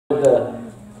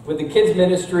with the kids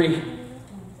ministry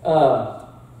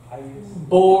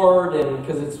board, and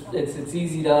because it's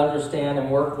easy to understand and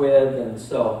work with, and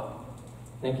so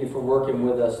thank you for working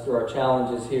with us through our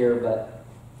challenges here. But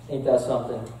ain't that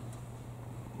something?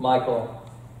 Michael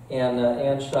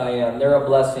and Cheyenne, they're a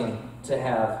blessing to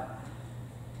have.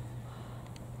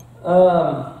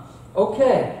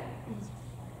 Okay,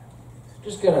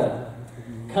 just gonna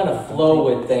kind of flow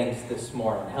with things this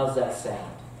morning. How's that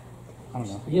sound? I don't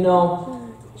know. You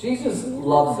know, Jesus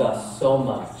loves us so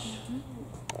much.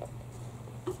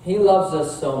 He loves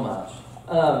us so much.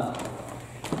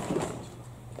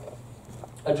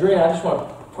 Adrian, I just want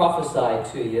to prophesy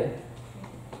to you.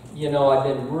 You know, I've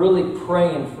been really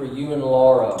praying for you and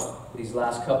Laura these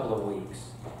last couple of weeks.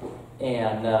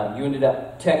 And you ended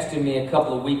up texting me a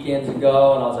couple of weekends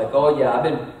ago, and I was like, oh yeah, I've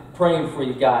been praying for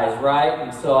you guys, right?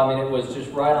 And so, I mean, it was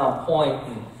just right on point.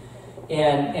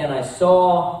 And I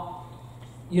saw,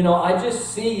 you know, I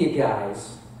just see you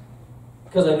guys,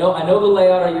 because I know the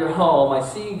layout of your home. I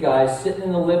see you guys sitting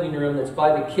in the living room that's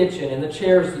by the kitchen and the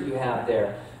chairs that you have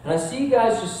there. And I see you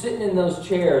guys just sitting in those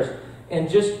chairs and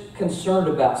just concerned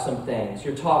about some things.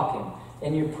 You're talking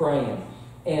and you're praying.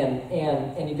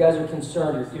 And you guys are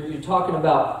concerned. You're talking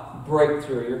about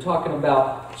breakthrough. You're talking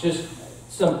about just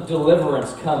some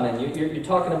deliverance coming. You're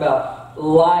talking about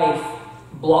life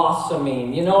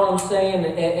blossoming. You know what I'm saying?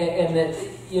 And that,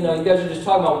 you know, you guys are just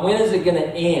talking about when is it going to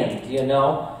end, you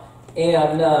know?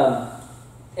 And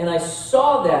I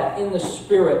saw that in the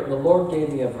Spirit, and the Lord gave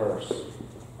me a verse.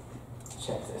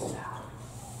 Check this out.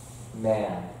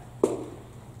 Man.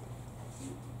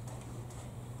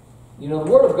 You know,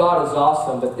 the Word of God is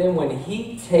awesome, but then when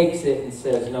He takes it and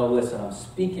says, no, listen, I'm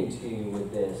speaking to you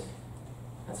with this,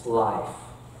 that's life.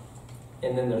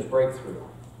 And then there's breakthrough.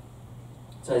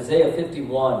 It's Isaiah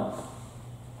 51.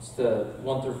 It's the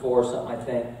 1 through 4 or something, I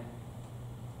think.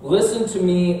 Listen to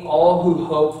me, all who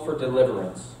hope for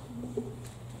deliverance,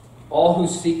 all who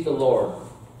seek the Lord.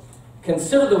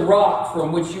 Consider the rock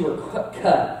from which you were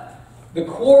cut, the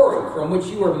quarry from which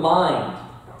you were mined.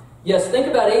 Yes, think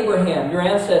about Abraham, your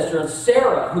ancestor, and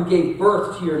Sarah, who gave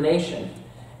birth to your nation.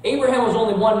 Abraham was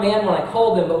only one man when I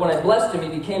called him, but when I blessed him,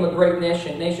 he became a great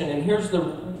nation. And here's the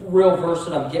real verse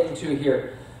that I'm getting to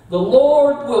here. The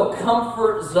Lord will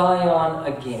comfort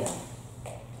Zion again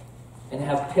and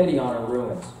have pity on her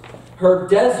ruins. Her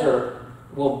desert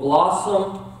will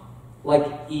blossom like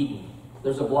Eden.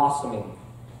 There's a blossoming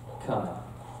coming.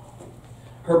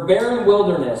 Her barren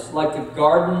wilderness like the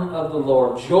garden of the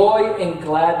Lord. Joy and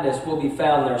gladness will be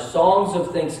found there. Songs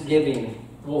of thanksgiving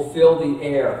will fill the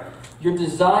air. Your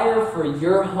desire for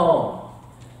your home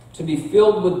to be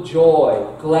filled with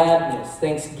joy, gladness,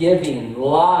 thanksgiving,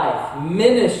 life,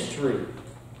 ministry.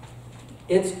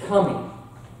 It's coming.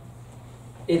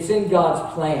 It's in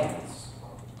God's plans,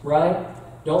 right?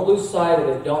 Don't lose sight of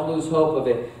it. Don't lose hope of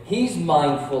it. He's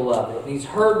mindful of it. He's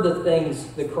heard the things,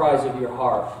 the cries of your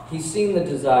heart. He's seen the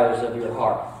desires of your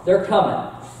heart. They're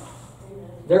coming.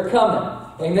 They're coming.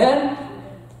 Amen?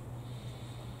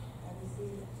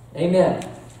 Amen.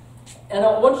 And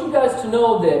I want you guys to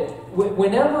know that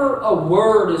whenever a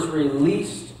word is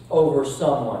released over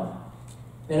someone,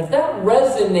 and if that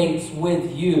resonates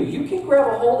with you, you can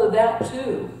grab a hold of that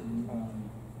too.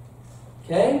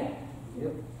 Okay?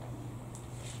 Yep.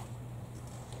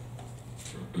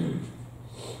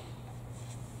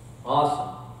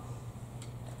 Awesome.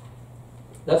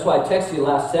 That's why I texted you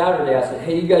last Saturday. I said,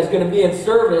 hey, you guys going to be in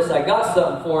service? I got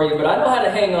something for you, but I know how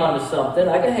to hang on to something.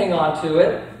 I can hang on to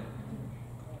it.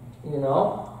 You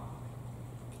know?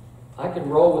 I can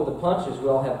roll with the punches. We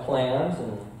all have plans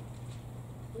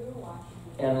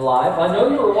and life. I know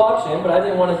you were watching, but I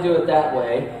didn't want to do it that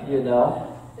way, you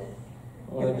know.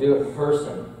 I want to do it in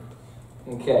person.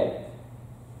 Okay.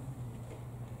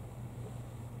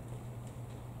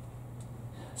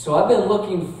 So I've been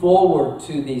looking forward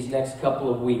to these next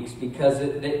couple of weeks because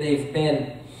they've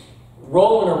been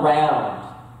rolling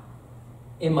around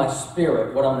in my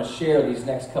spirit, what I'm going to share these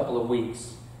next couple of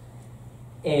weeks.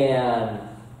 And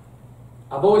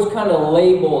I've always kind of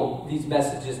labeled these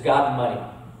messages God and money.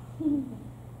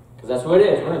 Because that's what it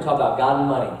is. We're going to talk about God and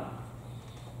money.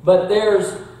 But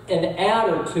there's an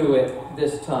adder to it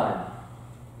this time.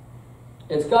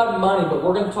 It's God and money, but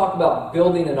we're going to talk about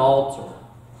building an altar.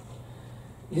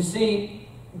 You see,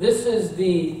 this is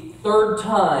the third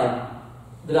time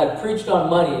that I've preached on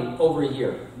money over a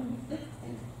year.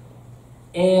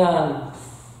 And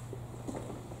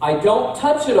I don't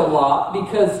touch it a lot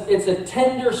because it's a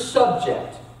tender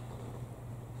subject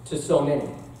to so many.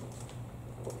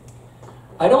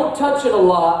 I don't touch it a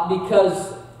lot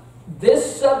because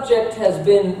this subject has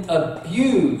been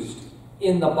abused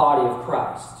in the body of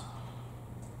Christ.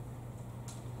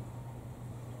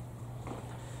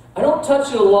 I don't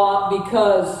touch it a lot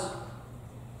because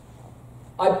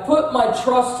I put my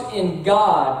trust in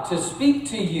God to speak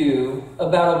to you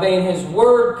about obeying His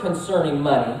word concerning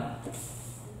money.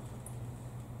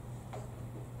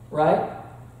 Right?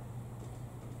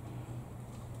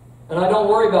 And I don't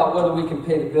worry about whether we can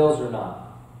pay the bills or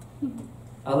not.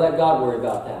 I let God worry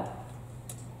about that.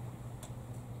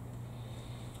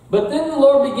 But then the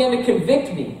Lord began to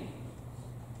convict me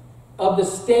of the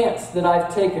stance that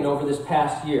I've taken over this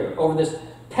past year. Over this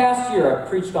past year, I've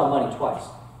preached on money twice.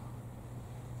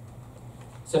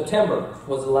 September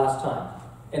was the last time.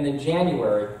 And then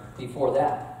January before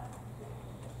that.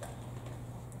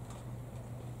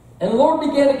 And the Lord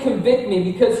began to convict me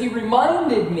because He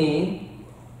reminded me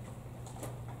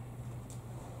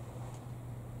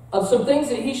of some things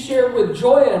that He shared with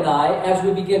Joy and I as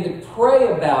we began to pray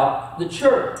about the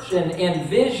church and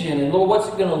vision and, Lord, what's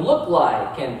it going to look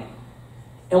like?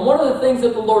 And one of the things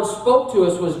that the Lord spoke to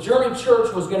us was Journey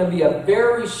Church was going to be a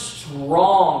very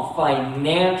strong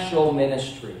financial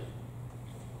ministry.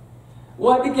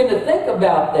 Well, I began to think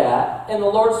about that, and the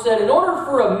Lord said, in order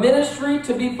for a ministry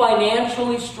to be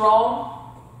financially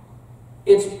strong,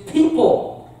 its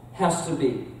people has to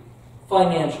be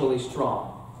financially strong.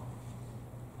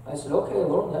 I said, okay,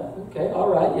 Lord, okay, all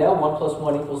right, yeah, 1 +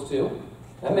 1 = 2.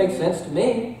 That makes sense to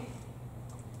me.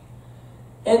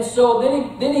 And so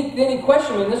then he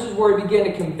questioned me, and this is where He began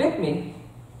to convict me.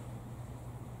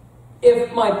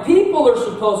 If my people are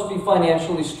supposed to be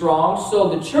financially strong, so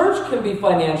the church can be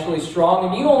financially strong,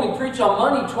 and you only preach on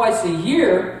money twice a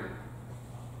year,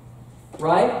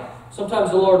 right?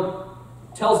 Sometimes the Lord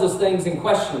tells us things in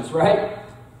questions, right?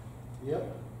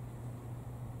 Yep.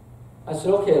 I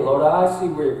said, okay, Lord, I see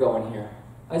where you're going here.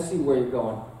 I see where you're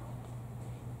going.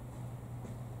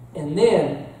 And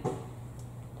then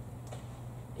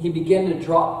He began to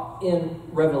drop in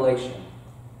revelation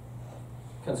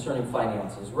concerning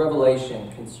finances.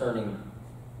 Revelation concerning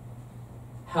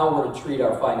how we're to treat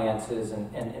our finances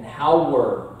and how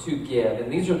we're to give.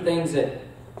 And these are things that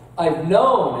I've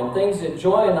known and things that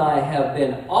Joy and I have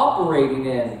been operating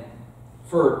in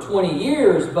for 20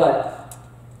 years, but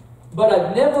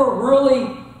I've never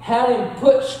really had Him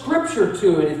put Scripture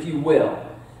to it, if you will.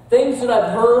 Things that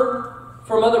I've heard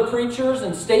from other preachers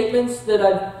and statements that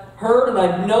I've heard, and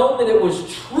I've known that it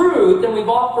was truth, and we've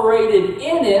operated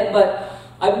in it, but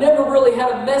I've never really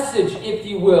had a message, if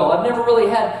you will. I've never really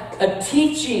had a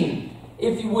teaching,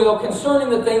 if you will, concerning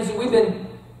the things that we've been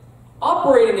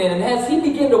operating in. And as He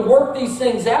began to work these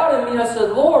things out in me, I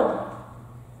said, Lord,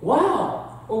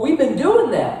 wow, well, we've been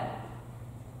doing that.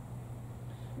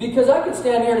 Because I could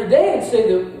stand here today and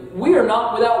say that we are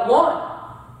not without want.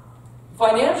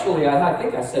 Financially, I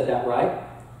think I said that right.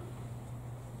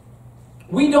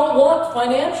 We don't want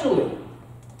financially.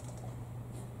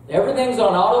 Everything's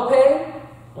on auto pay.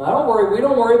 We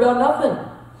don't worry about nothing.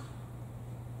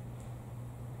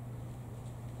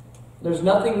 There's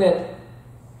nothing that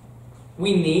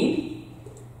we need.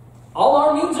 All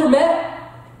our needs are met.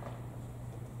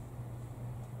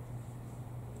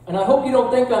 And I hope you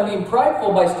don't think I'm being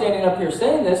prideful by standing up here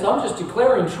saying this. I'm just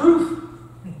declaring truth.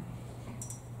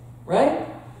 Right?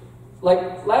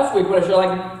 Like last week when I showed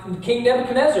like King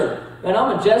Nebuchadnezzar. And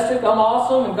I'm majestic, I'm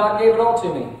awesome, and God gave it all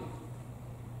to me.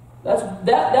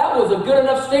 That was a good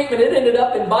enough statement. It ended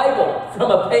up in Bible from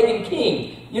a pagan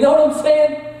king. You know what I'm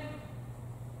saying?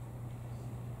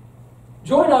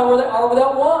 Joy and I are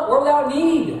without want. We're without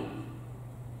need.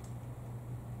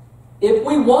 If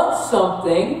we want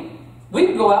something, we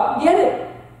can go out and get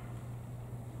it.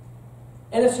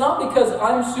 And it's not because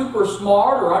I'm super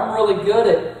smart or I'm really good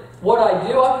at what I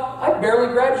do. I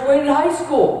barely graduated high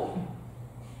school.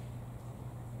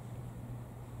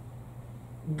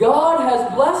 God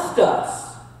has blessed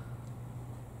us.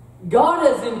 God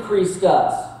has increased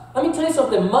us. Let me tell you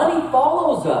something. Money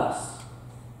follows us.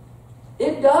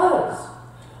 It does.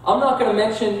 I'm not going to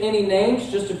mention any names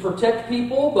just to protect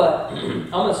people, but I'm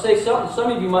going to say something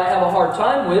some of you might have a hard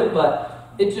time with,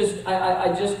 but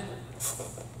I just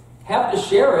have to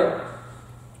share it.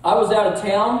 I was out of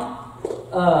town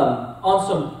on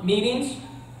some meetings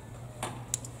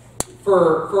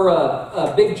for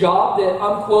a big job that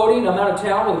I'm quoting. I'm out of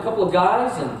town with a couple of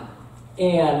guys,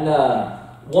 and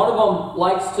one of them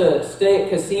likes to stay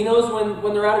at casinos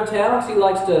when they're out of town, because he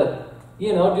likes to,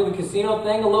 do the casino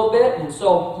thing a little bit. And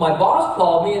so my boss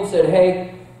called me and said,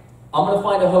 hey, I'm going to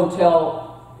find a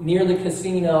hotel near the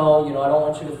casino. I don't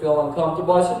want you to feel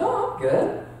uncomfortable. I said, no, I'm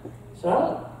good.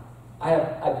 So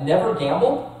I've never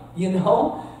gambled,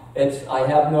 I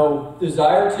have no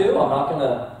desire to. I'm not going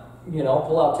to,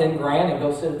 pull out 10 grand and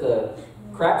go sit at the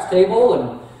craps table.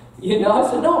 And, I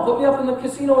said, no, put me up in the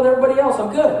casino with everybody else.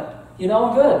 I'm good. You know,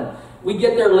 I'm good. We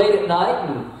get there late at night,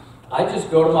 and I just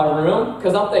go to my room,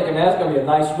 because I'm thinking, man, it's going to be a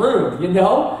nice room, you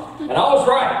know? And I was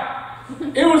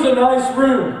right. It was a nice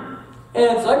room.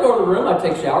 And so I go to the room, I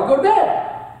take a shower, go to bed.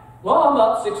 Well, I'm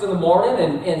up 6 in the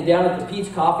morning and down at the Pete's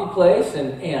Coffee Place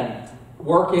and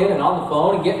working and on the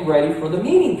phone and getting ready for the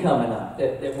meeting coming up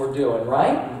that we're doing,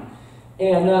 right?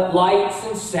 And lights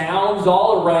and sounds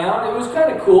all around. It was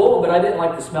kind of cool, but I didn't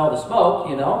like the smell of the smoke,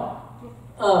 you know.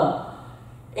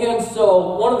 And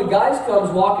so one of the guys comes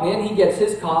walking in, he gets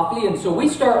his coffee, and so we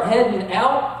start heading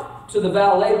out to the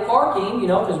valet parking, you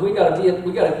know, because we got to be at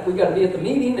the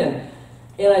meeting. And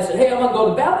I said, hey, I'm going to go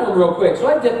to the bathroom real quick. So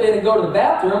I dip in and go to the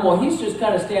bathroom. Well, he's just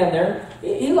kind of standing there.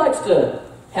 He likes to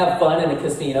have fun in a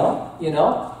casino, you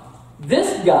know.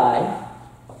 This guy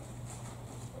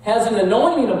has an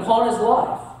anointing upon his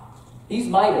life. He's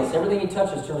Midas. Everything he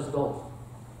touches turns to gold.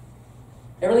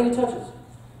 Everything he touches.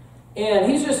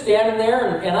 And he's just standing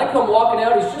there, and I come walking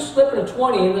out. He's just slipping a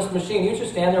 20 in this machine. He's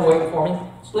just standing there waiting for me.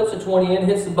 Slips a 20 in,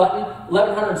 hits the button,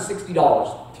 $1,160.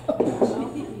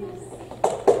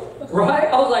 Right?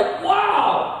 I was like,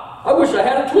 wow, I wish I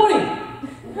had a 20.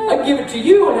 I'd give it to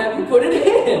you and have you put it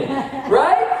in.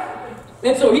 Right?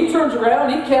 And so he turns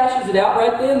around, he cashes it out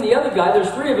right then. The other guy,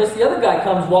 there's 3 of us, the other guy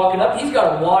comes walking up. He's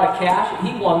got a wad of cash that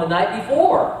he won the night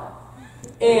before.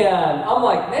 And I'm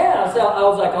like, man, I was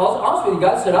honest with you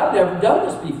guys, I said, I've never done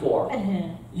this before.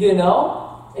 You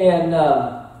know? And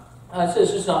I said,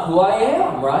 it's just not who I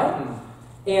am, right?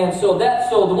 And so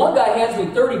the one guy hands me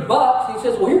 $30. He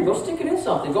says, well, here, go stick it in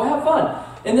something. Go have fun.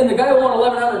 And then the guy who won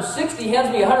 $1,160 hands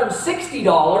me $160.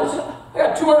 I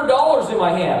got $200 in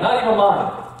my hand, not even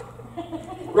mine.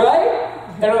 Right?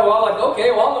 And I'm like,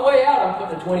 okay, well, on the way out, I'm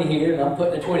putting a 20 here, and I'm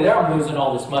putting a 20 there. I'm losing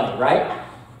all this money, right?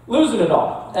 Losing it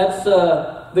all. That's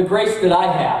the grace that I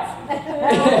have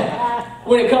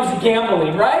when it comes to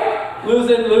gambling, right?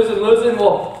 Losing.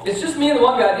 Well, it's just me and the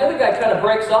one guy. The other guy kind of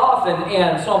breaks off,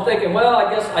 and so I'm thinking, well,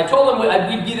 I guess I told him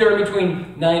I'd be there in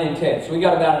between 9 and 10, so we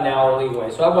got about an hour leeway,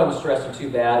 so I wasn't stressing too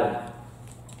bad.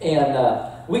 And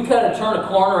we kind of turn a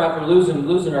corner after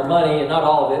losing our money, and not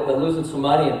all of it, but losing some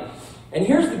money. And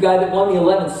here's the guy that won the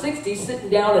 $1,160 sitting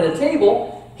down at a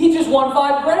table. He just won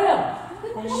 $5,000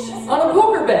 on a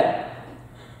poker bet.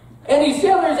 And he's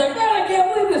standing there, he's like, man, I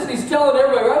can't believe this. And he's telling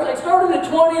everybody, right? I started at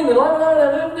 20 and then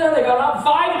they got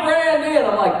 $5,000 in.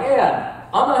 I'm like, man,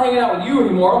 I'm not hanging out with you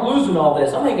anymore. I'm losing all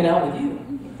this. I'm hanging out with you.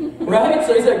 Right?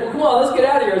 So he's like, well, come on, let's get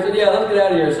out of here. I said, yeah, let's get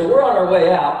out of here. So we're on our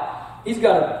way out. He's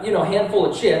got a handful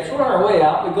of chips. We're on our way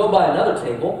out. We go by another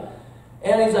table.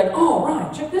 And he's like, oh,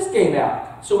 Ryan, check this game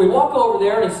out. So we walk over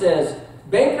there and he says,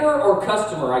 banker or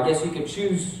customer? I guess you could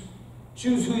choose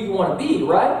who you want to be,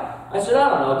 right? I said, I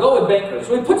don't know, go with banker.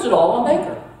 So he puts it all on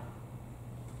banker.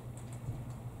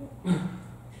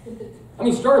 I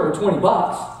mean, started with $20,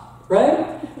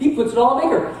 right? He puts it all on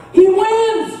banker. He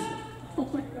wins!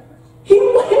 He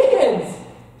wins!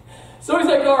 So he's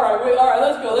like, all right,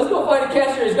 let's go find a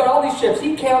cashier. He's got all these chips.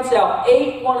 He counts out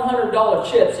 8 $100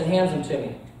 chips and hands them to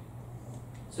me.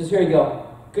 Says, here you go.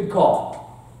 Good call.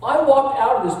 I walked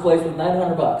out of this place with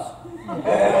 $900.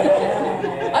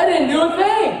 I didn't do a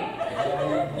thing.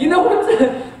 You know what?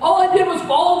 All I did was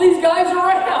follow these guys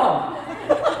around.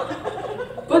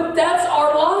 But that's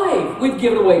our life. We've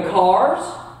given away cars.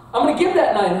 I'm going to give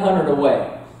that $900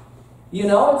 away. You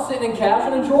know, it's sitting in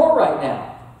cash in a drawer right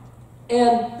now.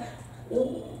 And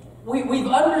we've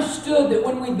understood that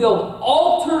when we build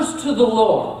altars to the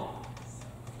Lord,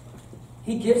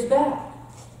 He gives back.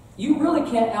 You really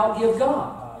can't outgive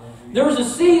God. There was a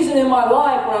season in my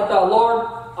life where I thought, Lord,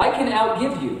 I can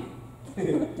outgive you.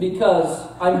 Because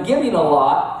I'm giving a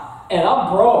lot and I'm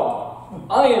broke.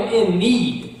 I am in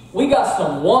need. We got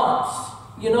some wants.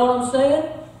 You know what I'm saying?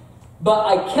 But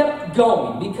I kept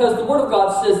going because the Word of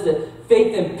God says that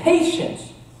faith and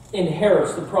patience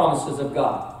inherits the promises of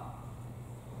God.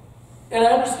 And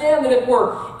I understand that if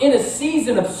we're in a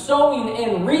season of sowing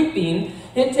and reaping,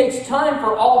 it takes time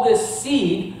for all this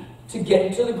seed to get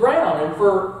into the ground and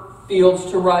for fields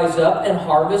to rise up and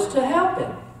harvest to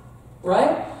happen.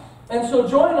 Right? And so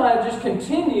Joy and I have just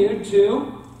continued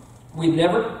we've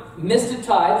never missed a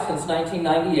tithe since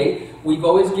 1998. We've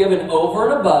always given over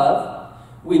and above.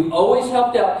 We've always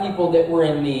helped out people that were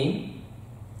in need.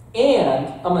 And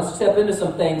I'm going to step into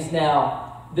some things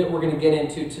now that we're going to get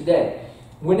into today.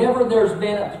 Whenever there's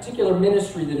been a particular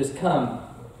ministry that has come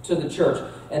to the church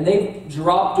and they've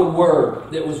dropped a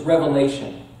word that was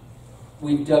revelation,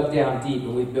 we've dug down deep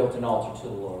and we've built an altar to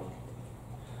the Lord.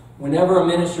 Whenever a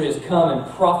ministry has come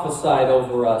and prophesied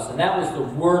over us, and that was the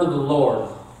word of the Lord,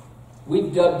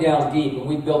 we've dug down deep and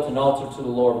we've built an altar to the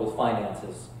Lord with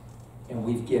finances. And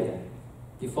we've given.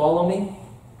 You follow me?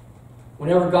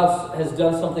 Whenever God has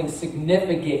done something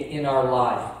significant in our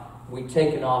life, we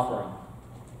take an offering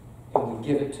and we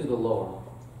give it to the Lord.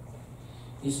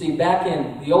 You see, back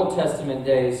in the Old Testament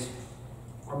days,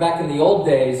 or back in the old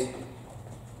days,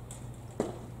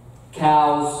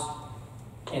 cows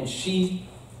and sheep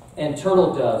and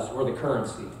turtle doves were the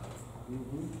currency.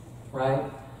 Right?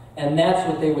 And that's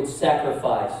what they would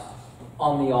sacrifice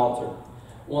on the altar.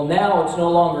 Well, now it's no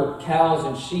longer cows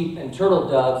and sheep and turtle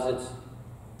doves.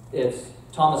 It's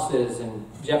Thomases and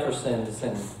Jeffersons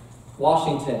and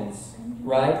Washingtons,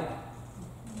 right?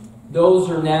 Those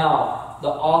are now the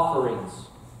offerings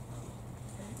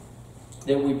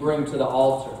that we bring to the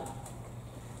altar.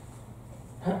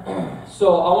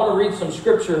 So I want to read some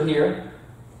scripture here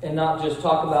and not just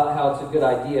talk about how it's a good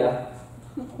idea.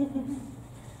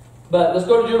 But let's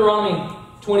go to Deuteronomy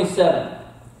 27.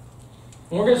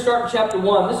 And we're going to start in chapter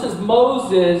 1. This is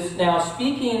Moses now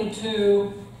speaking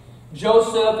to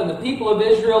Joseph and the people of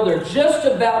Israel. They're just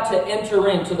about to enter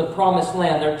into the promised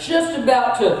land. They're just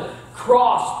about to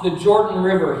cross the Jordan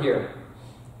River here.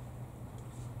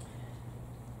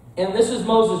 And this is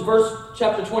Moses,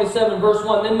 chapter 27, verse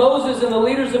 1. Then Moses and the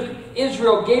leaders of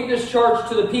Israel gave this charge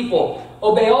to the people.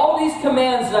 Obey all these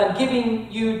commands that I'm giving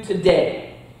you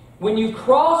today. When you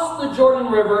cross the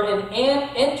Jordan River and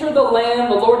enter the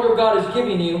land the Lord your God is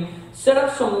giving you, set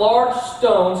up some large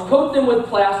stones, coat them with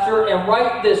plaster, and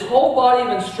write this whole body of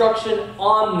instruction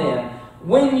on them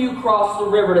when you cross the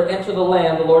river to enter the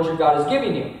land the Lord your God is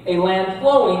giving you, a land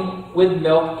flowing with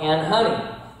milk and honey.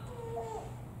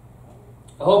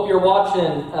 I hope you're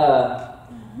watching.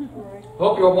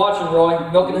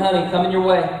 Roy. Milk and honey coming your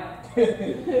way.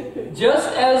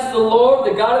 Just as the Lord,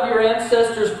 the God of your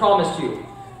ancestors, promised you.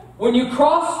 When you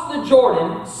cross the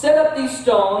Jordan, set up these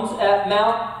stones at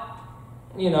Mount,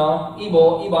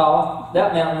 Ebal,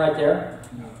 that mountain right there.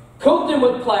 Coat them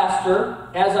with plaster,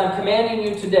 as I'm commanding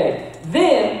you today.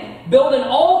 Then build an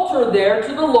altar there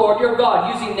to the Lord your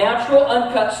God, using natural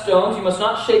uncut stones. You must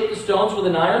not shape the stones with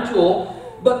an iron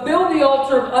tool, but build the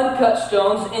altar of uncut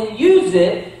stones and use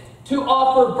it to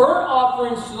offer burnt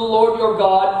offerings to the Lord your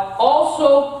God.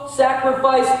 Also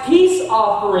sacrifice peace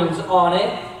offerings on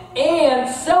it, and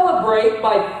celebrate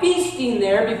by feasting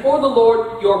there before the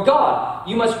Lord your God.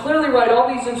 You must clearly write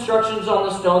all these instructions on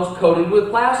the stones coated with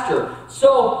plaster.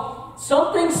 So,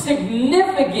 something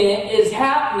significant is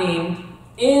happening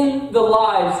in the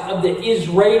lives of the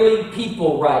Israeli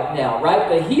people right now, right?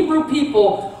 The Hebrew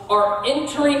people are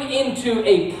entering into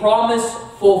a promise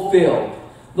fulfilled.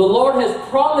 The Lord has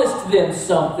promised them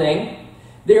something.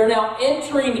 They are now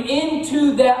entering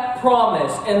into that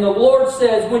promise. And the Lord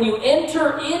says, when you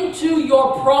enter into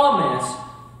your promise,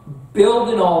 build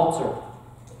an altar.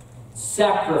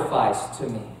 Sacrifice to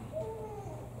me.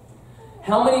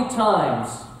 How many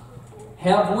times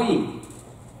have we,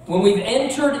 when we've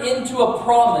entered into a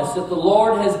promise that the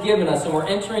Lord has given us, and we're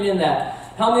entering in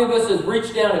that, how many of us have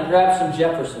reached down and grabbed some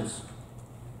Jeffersons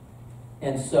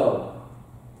and sowed?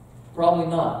 Probably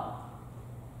not.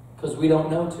 Because we don't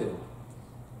know to.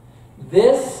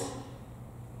 This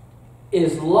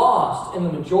is lost in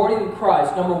the majority of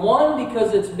Christ. Number one,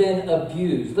 because it's been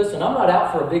abused. Listen, I'm not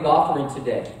out for a big offering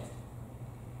today.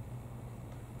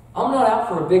 I'm not out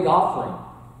for a big offering.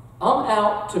 I'm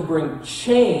out to bring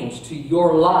change to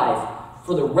your life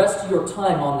for the rest of your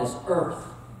time on this earth.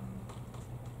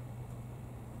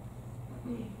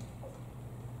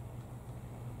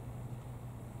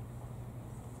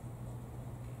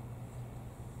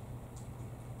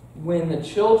 When the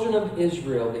children of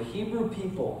Israel, the Hebrew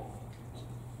people,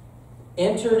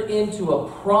 entered into a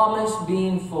promise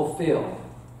being fulfilled,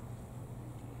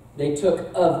 they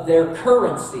took of their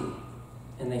currency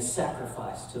and they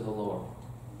sacrificed to the Lord.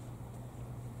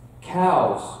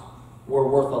 Cows were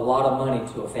worth a lot of money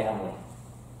to a family.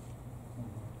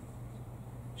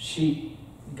 Sheep,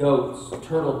 goats,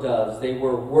 turtle doves, they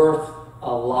were worth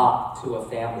a lot to a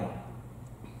family.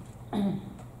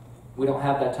 We don't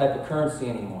have that type of currency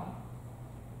anymore.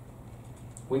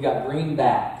 We got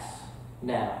greenbacks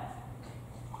now.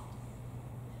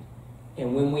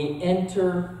 And when we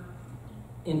enter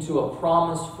into a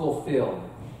promise fulfilled,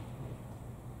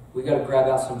 we got to grab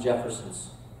out some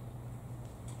Jeffersons.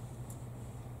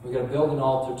 We got to build an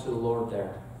altar to the Lord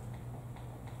there.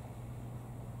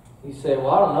 You say, well,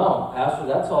 I don't know, Pastor,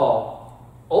 that's all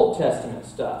Old Testament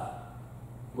stuff.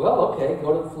 Well, okay,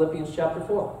 go to Philippians chapter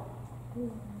 4.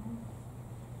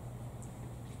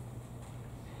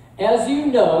 As you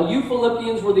know, you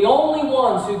Philippians were the only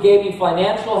ones who gave me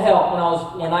financial help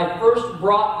when I first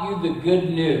brought you the good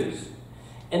news,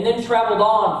 and then traveled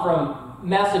on from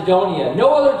Macedonia.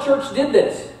 No other church did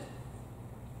this.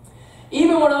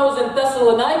 Even when I was in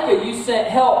Thessalonica, you sent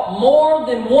help more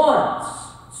than once.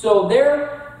 So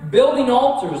they're building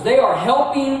altars. They are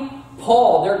helping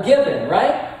Paul. They're giving,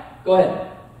 right? Go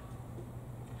ahead.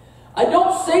 I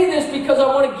don't say this because I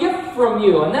want a gift from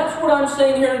you. And that's what I'm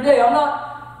saying here today. I'm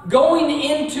not going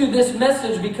into this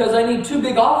message because I need 2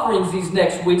 big offerings these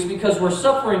next weeks because we're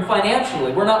suffering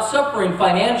financially. We're not suffering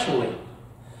financially.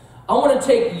 I want to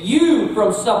take you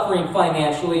from suffering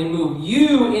financially and move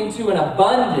you into an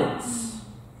abundance.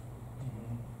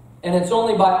 And it's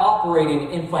only by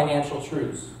operating in financial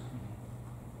truths.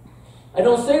 I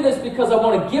don't say this because I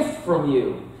want a gift from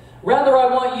you. Rather,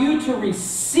 I want you to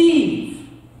receive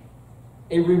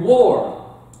a reward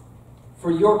for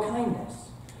your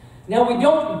kindness. Now, we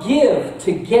don't give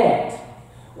to get.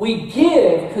 We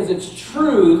give because it's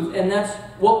truth, and that's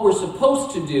what we're supposed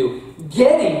to do.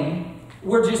 Getting,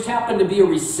 we just happen to be a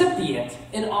recipient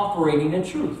in operating in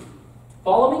truth.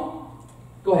 Follow me?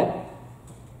 Go ahead.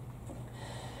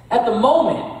 At the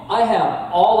moment, I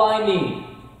have all I need.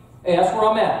 Hey, that's where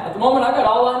I'm at. At the moment, I got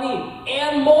all I need.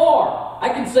 And more. I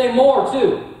can say more,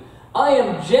 too. I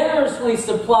am generously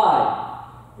supplied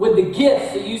with the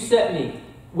gifts that you sent me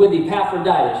with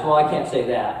Epaphroditus. Well, I can't say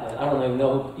that, but I don't even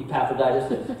know who Epaphroditus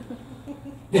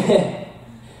is.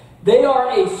 They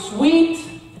are a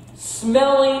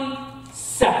sweet-smelling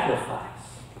sacrifice.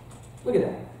 Look at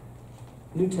that.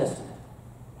 New Testament.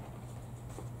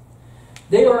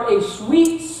 They are a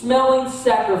sweet-smelling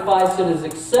sacrifice that is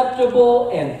acceptable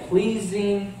and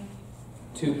pleasing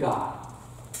to God.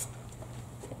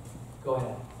 Go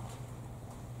ahead.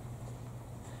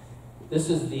 This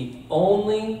is the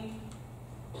only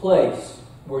place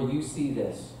where you see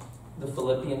this, the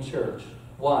Philippian church.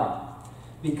 Why?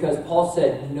 Because Paul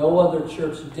said, no other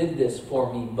church did this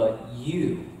for me but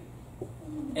you.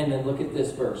 And then look at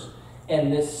this verse.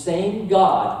 And this same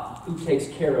God who takes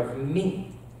care of me.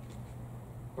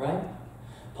 Right?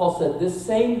 Paul said, this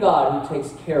same God who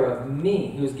takes care of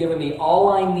me, who has given me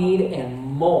all I need and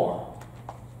more,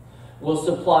 will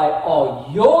supply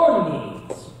all your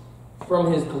needs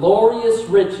from his glorious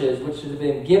riches, which have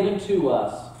been given to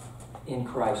us in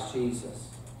Christ Jesus.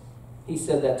 He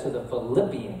said that to the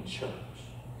Philippian church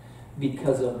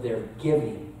because of their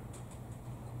giving.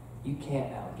 You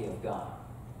can't outgive God.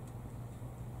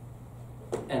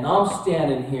 And I'm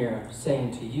standing here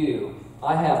saying to you,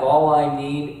 I have all I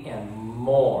need and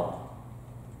more.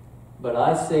 But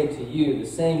I say to you, the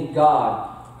same God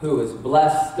who has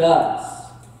blessed us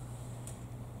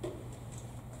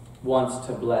wants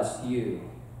to bless you.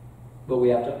 But we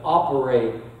have to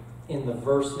operate in the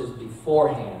verses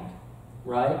beforehand,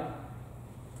 right?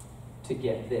 To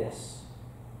get this.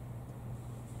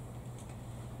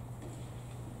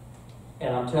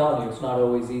 And I'm telling you, it's not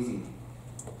always easy.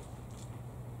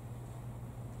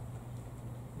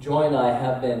 Joy and I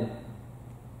have been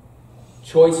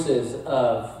choices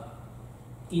of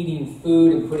eating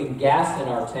food and putting gas in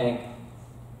our tank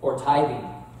or tithing.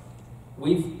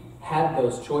 We've had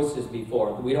those choices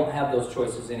before. We don't have those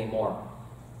choices anymore.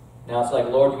 Now it's like,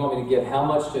 Lord, you want me to give how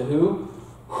much to who?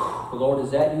 Lord, is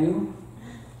that you?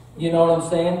 You know what I'm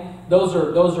saying? Those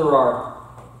are our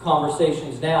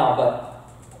conversations now, but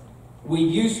we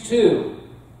used to.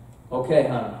 Okay,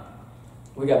 honey,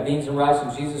 we got beans and rice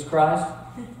and Jesus Christ.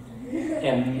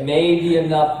 And maybe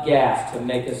enough gas to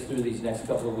make us through these next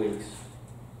couple of weeks.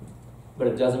 But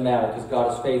it doesn't matter because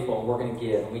God is faithful and we're going to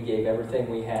give. And we gave everything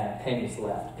we had. Pennies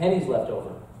left. Pennies left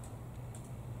over.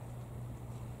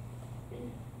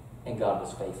 And God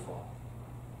was faithful.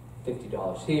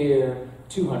 $50 here,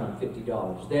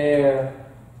 $250 there.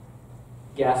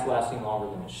 Gas lasting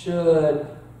longer than it should.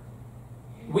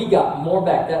 We got more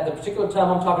back. The particular time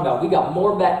I'm talking about, we got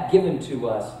more back given to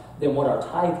us than what our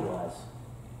tithe was.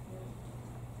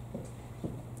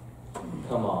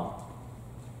 Come on.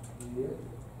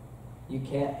 You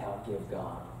can't outgive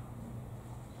God.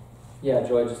 Yeah,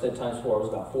 Joy just said times 4. It was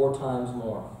about 4 times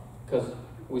more. Because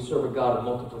we serve a God of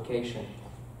multiplication.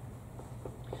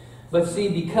 But see,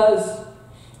 because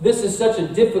this is such a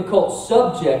difficult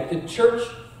subject, the church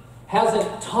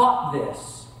hasn't taught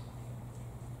this.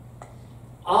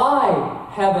 I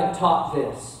haven't taught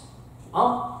this.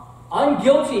 I'm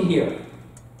guilty here.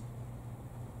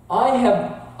 I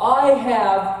have,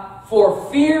 for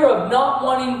fear of not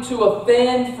wanting to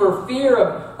offend, for fear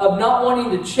of not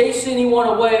wanting to chase anyone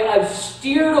away, I've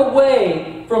steered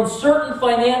away from certain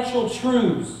financial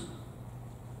truths.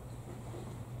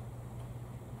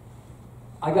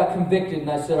 I got convicted and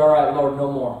I said, all right, Lord,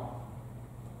 no more.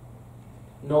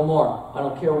 No more. I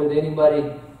don't care what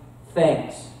anybody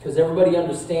thinks. Because everybody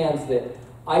understands that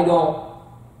I don't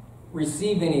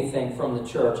receive anything from the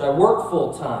church. I work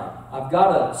full time. I've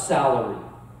got a salary.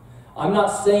 I'm not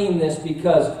saying this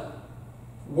because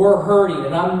we're hurting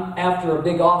and I'm after a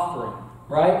big offering,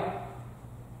 right?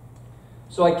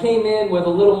 So I came in with a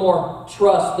little more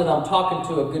trust that I'm talking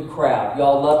to a good crowd.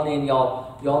 Y'all love me and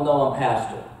y'all know I'm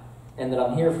pastor and that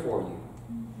I'm here for you.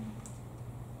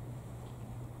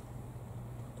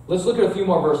 Let's look at a few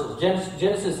more verses.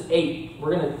 Genesis 8.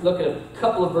 We're going to look at a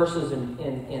couple of verses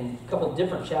in a couple of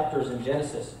different chapters in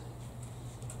Genesis.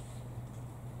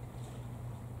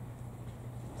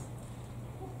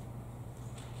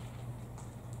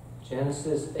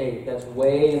 Genesis 8. That's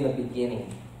way in the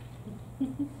beginning.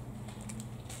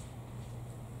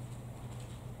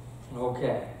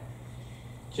 Okay.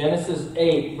 Genesis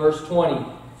 8, verse 20.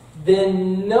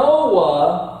 Then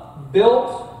Noah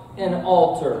built an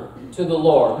altar to the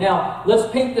Lord. Now, let's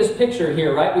paint this picture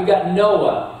here, right? We got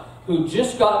Noah, who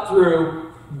just got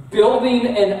through building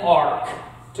an ark.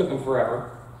 Took him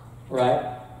forever,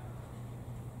 right?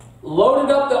 Loaded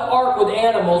up the ark with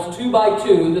animals, 2 by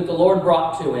 2, that the Lord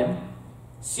brought to him.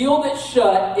 Sealed it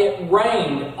shut. It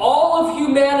rained. All of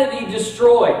humanity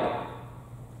destroyed.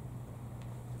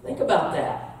 Think about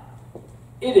that.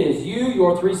 It is you,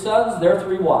 your 3 sons, their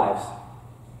 3 wives.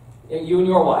 You and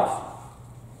your wife.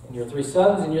 And your 3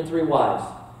 sons and your 3 wives.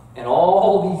 And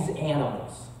all these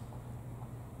animals.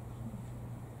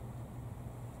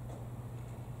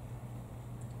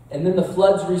 And then the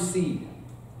floods recede.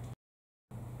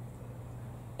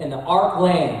 And the ark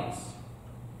lands.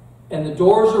 And the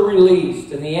doors are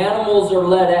released. And the animals are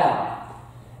let out.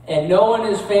 And Noah and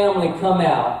his family come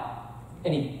out.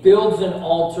 And he builds an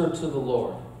altar to the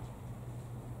Lord.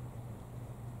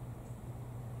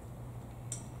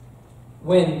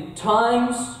 When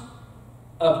times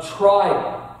of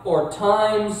trial or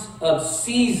times of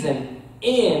season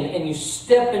end and you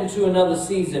step into another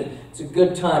season, it's a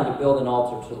good time to build an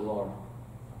altar to the Lord.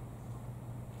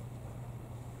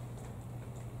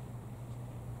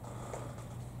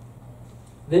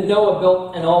 Then Noah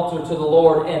built an altar to the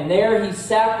Lord, and there he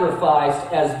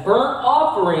sacrificed as burnt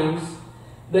offerings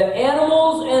the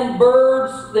animals and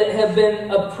birds that have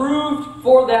been approved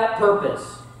for that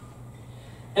purpose.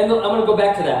 And I'm going to go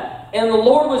back to that. And the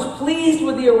Lord was pleased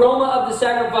with the aroma of the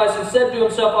sacrifice and said to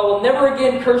himself, I will never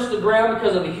again curse the ground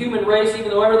because of the human race, even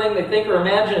though everything they think or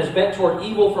imagine is bent toward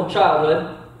evil from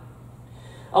childhood.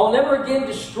 I will never again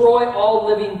destroy all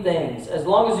living things. As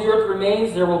long as the earth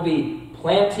remains, there will be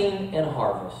planting and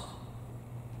harvest.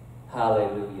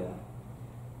 Hallelujah.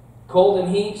 Cold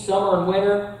and heat, summer and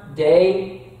winter,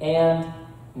 day and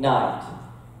night.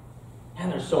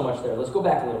 And there's so much there. Let's go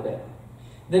back a little bit.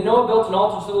 Then Noah built an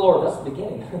altar to the Lord. That's the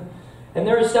beginning. And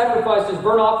there he sacrificed as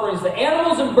burnt offerings the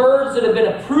animals and birds that had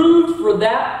been approved for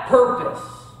that purpose.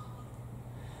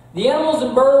 The animals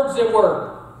and birds that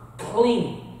were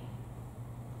clean.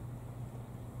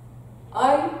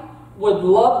 I would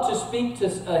love to speak to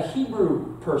a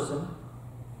Hebrew person,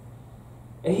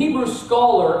 a Hebrew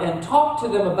scholar, and talk to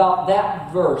them about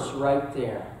that verse right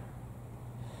there.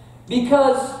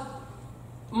 Because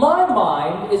my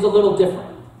mind is a little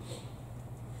different.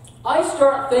 I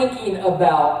start thinking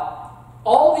about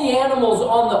all the animals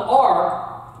on the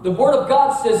ark. The Word of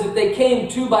God says that they came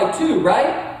 2 by 2,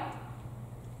 right?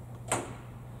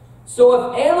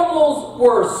 So if animals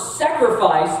were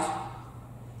sacrificed,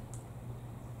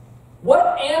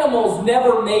 what animals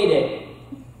never made it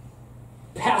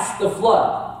past the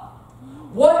flood?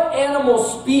 What animal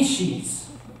species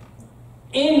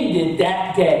ended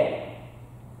that day?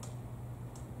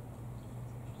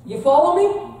 You follow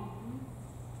me?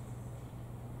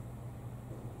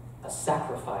 A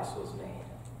sacrifice was made.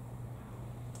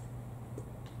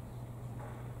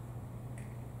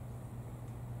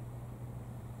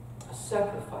 A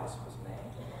sacrifice was made.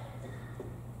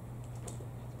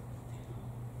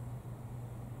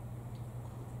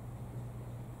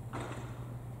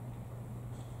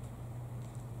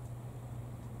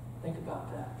 Think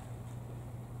about that.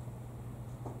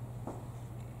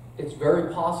 It's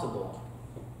very possible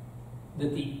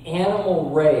that the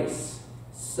animal race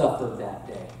suffered that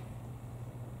day.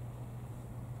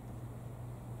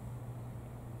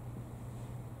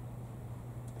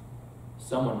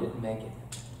 Someone didn't make it.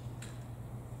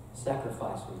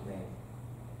 Sacrifice was made.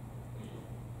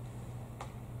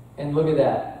 And look at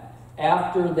that.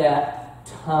 After that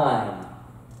time,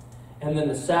 and then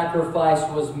the sacrifice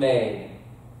was made,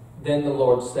 then the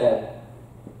Lord said,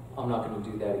 I'm not going to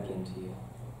do that again to you.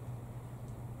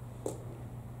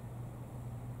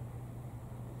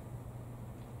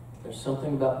 There's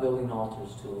something about building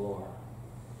altars to the Lord.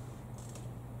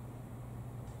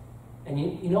 And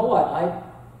you know what? I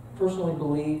personally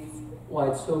believe why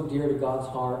it's so dear to God's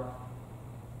heart.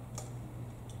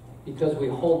 because we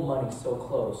hold money so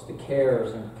close, the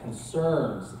cares and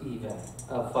concerns even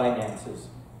of finances.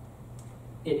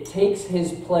 It takes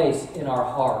his place in our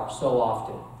heart so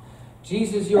often.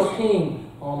 Jesus, your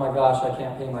king. Oh my gosh, I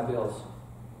can't pay my bills.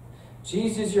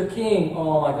 Jesus, your king.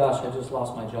 Oh my gosh, I just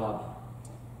lost my job.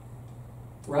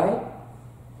 Right?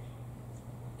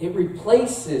 It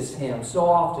replaces him so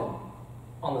often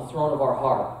on the throne of our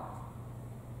heart.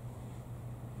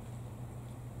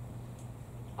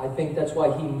 I think that's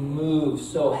why he moves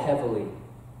so heavily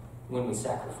when we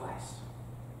sacrifice.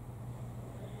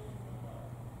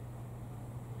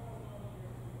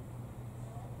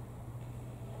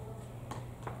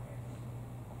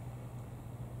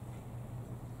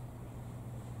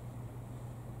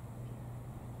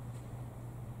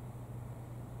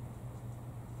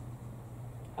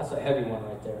 That's a heavy one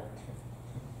right there.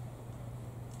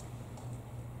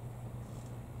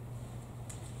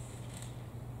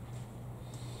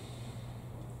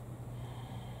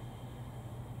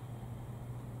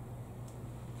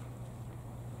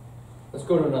 Let's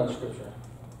go to another scripture.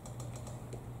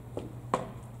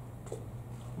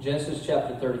 Genesis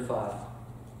chapter 35.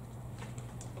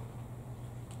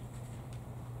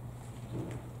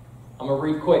 I'm going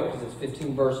to read quick because it's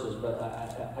 15 verses, but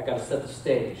I got to set the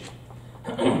stage.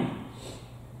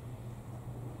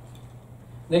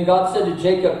 Then God said to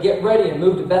Jacob, "Get ready and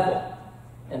move to Bethel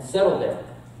and settle there.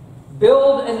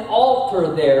 Build an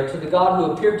altar there to the God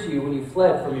who appeared to you when you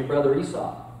fled from your brother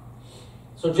Esau."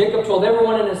 So Jacob told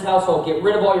everyone in his household, "Get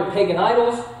rid of all your pagan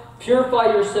idols,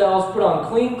 purify yourselves, put on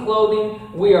clean clothing.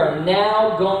 We are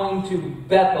now going to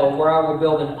Bethel, where I will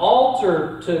build an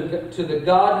altar to the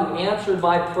God who answered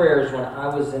my prayers when I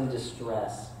was in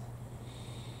distress.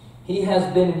 He has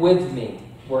been with me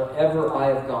wherever I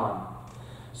have gone."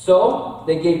 So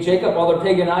they gave Jacob all their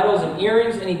pagan idols and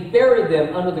earrings, and he buried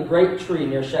them under the great tree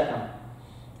near Shechem.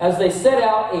 As they set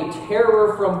out, a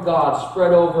terror from God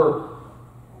spread over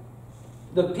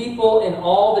the people in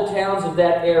all the towns of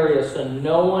that area, so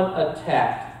no one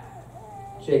attacked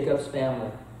Jacob's family.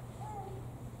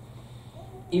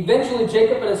 Eventually,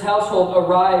 Jacob and his household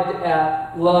arrived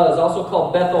at Luz, also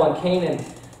called Bethel in Canaan.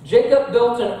 Jacob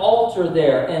built an altar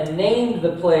there and named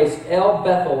the place El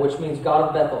Bethel, which means God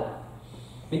of Bethel,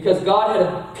 because God had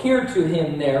appeared to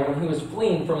him there when he was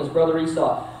fleeing from his brother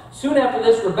Esau. Soon after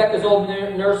this, Rebekah's old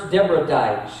nurse Deborah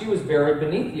died. She was buried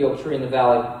beneath the oak tree in the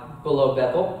valley below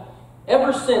Bethel.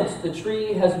 Ever since, the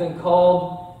tree has been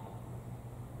called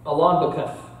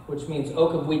Alon-Bakuth, which means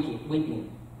oak of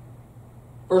weeping.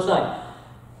 Verse 9.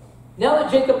 Now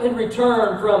that Jacob had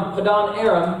returned from Padan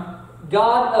Aram,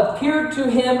 God appeared to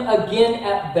him again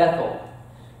at Bethel.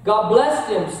 God blessed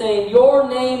him, saying, "Your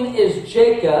name is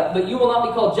Jacob, but you will not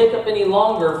be called Jacob any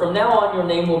longer. From now on, your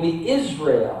name will be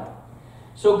Israel."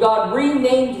 So God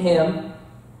renamed him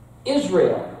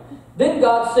Israel. Then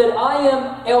God said, "I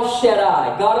am El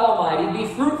Shaddai, God Almighty. Be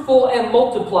fruitful and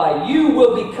multiply. You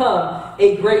will become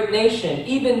a great nation,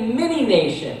 even many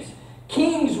nations.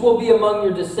 Kings will be among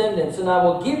your descendants, and I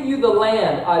will give you the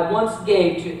land I once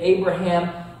gave to Abraham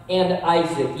and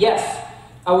Isaac. Yes,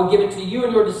 I will give it to you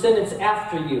and your descendants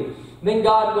after you." Then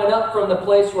God went up from the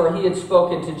place where he had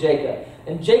spoken to Jacob.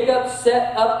 And Jacob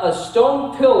set up a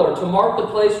stone pillar to mark the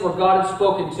place where God had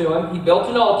spoken to him. He built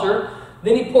an altar.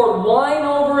 Then he poured wine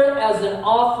over it as an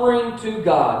offering to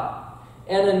God,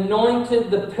 and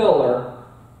anointed the pillar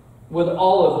with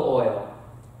olive oil.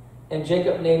 And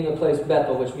Jacob named the place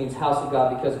Bethel, which means house of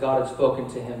God, because God had spoken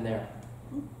to him there.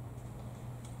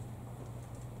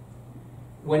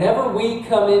 Whenever we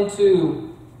come into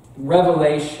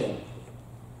revelation,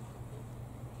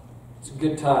 it's a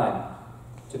good time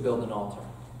to build an altar.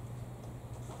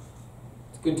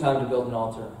 It's a good time to build an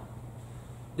altar.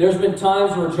 There's been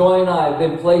times where Joy and I have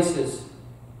been places,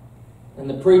 and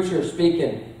the preacher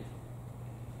speaking,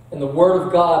 and the Word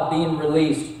of God being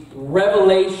released.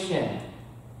 Revelation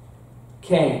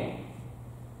came.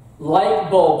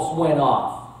 Light bulbs went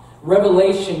off.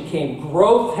 Revelation came.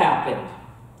 Growth happened.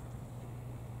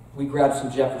 We grabbed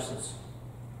some Jeffersons,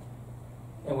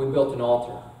 and we built an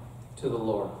altar to the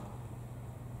Lord.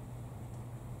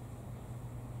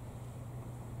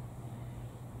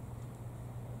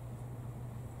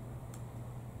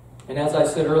 And as I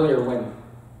said earlier, when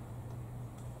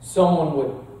someone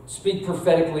would speak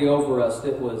prophetically over us,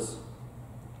 that was,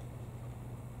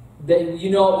 that you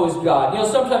know it was God. You know,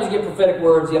 sometimes you get prophetic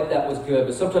words, yep, that was good.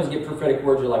 But sometimes you get prophetic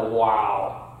words, you're like,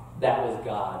 wow, that was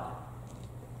God.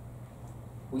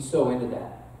 We sow into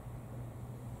that.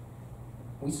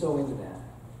 We sow into that.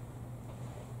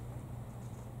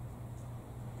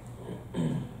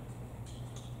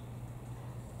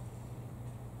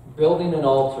 Building an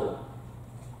altar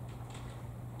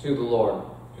to the Lord.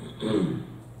 I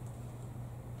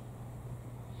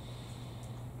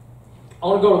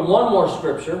want to go to one more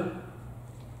scripture.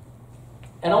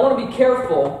 And I want to be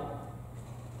careful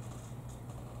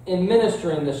in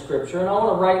ministering this scripture. And I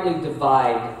want to rightly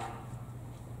divide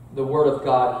the Word of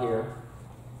God here.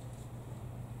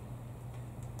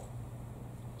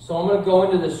 So I'm going to go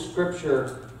into this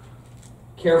scripture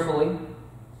carefully,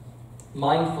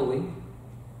 mindfully.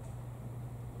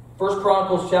 1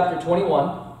 Chronicles chapter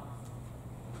 21.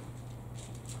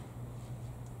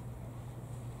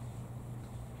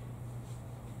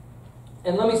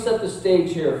 And let me set the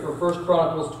stage here for 1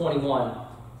 Chronicles 21.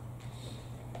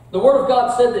 The Word of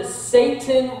God said that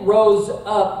Satan rose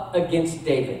up against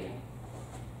David.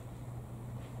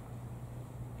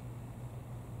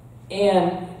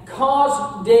 And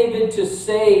caused David to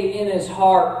say in his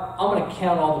heart, I'm going to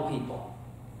count all the people.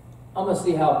 I'm going to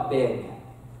see how big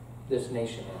this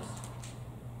nation is.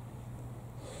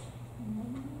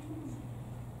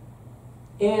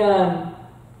 And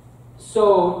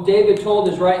so David told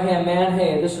his right-hand man,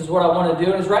 hey, this is what I want to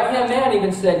do. And his right-hand man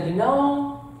even said,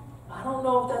 I don't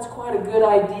know if that's quite a good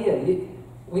idea.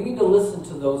 We need to listen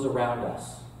to those around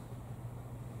us.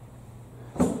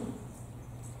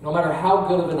 No matter how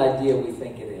good of an idea we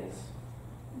think it is.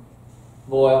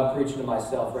 Boy, I'm preaching to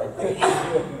myself right there.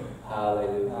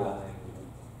 Hallelujah.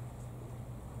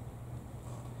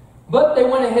 But they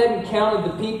went ahead and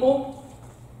counted the people.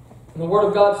 And the Word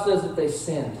of God says that they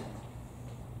sinned.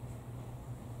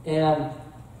 And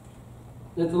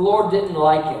that the Lord didn't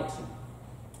like it.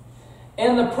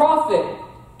 And the prophet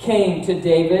came to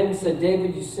David and said,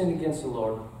 David, you sinned against the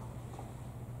Lord.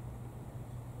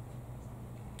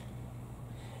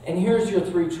 And here's your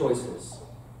three choices.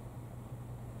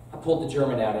 I pulled the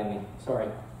German out in me. Sorry.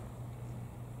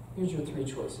 Here's your three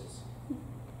choices.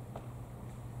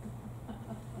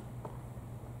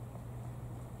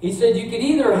 He said you could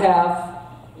either have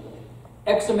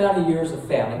X amount of years of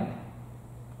famine.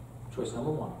 Choice number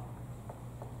one.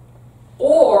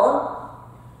 Or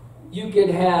you could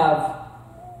have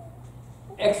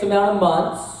X amount of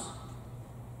months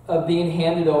of being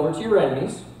handed over to your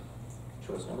enemies.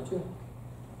 Choice number two.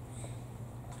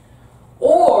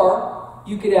 Or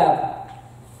you could have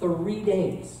 3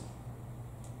 days.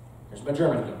 There's my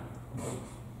German again.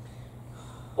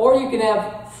 Or you can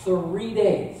have 3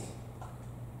 days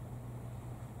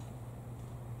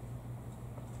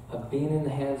of being in the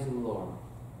hands of the Lord.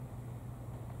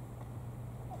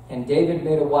 And David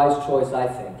made a wise choice, I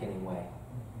think, anyway.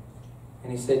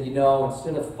 And he said,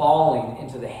 instead of falling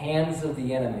into the hands of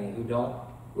the enemy who don't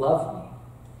love me,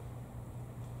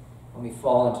 let me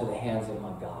fall into the hands of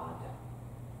my God,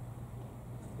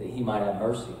 that he might have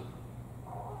mercy.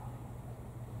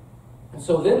 And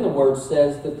so then the word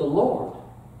says that the Lord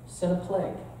sent a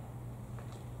plague.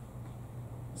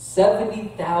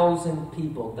 70,000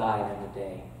 people died in a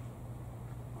day.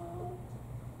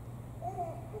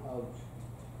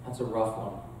 That's a rough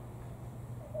one.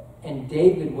 And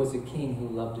David was a king who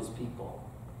loved his people.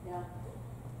 Yeah.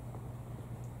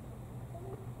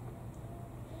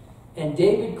 And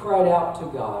David cried out to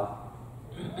God.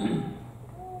 And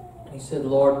he said,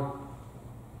 Lord,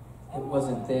 it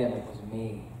wasn't them, it was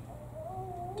me.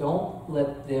 Don't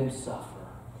let them suffer.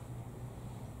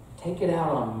 Take it out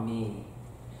on me.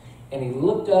 And he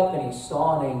looked up and he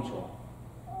saw an angel,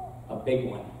 a big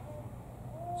one,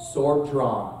 sword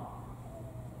drawn,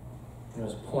 and it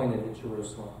was pointed at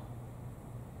Jerusalem.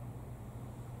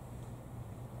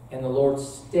 And the Lord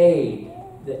stayed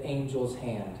the angel's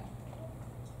hand.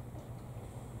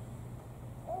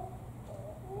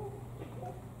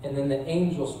 And then the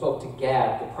angel spoke to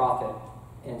Gad, the prophet,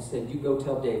 and said, you go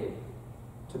tell David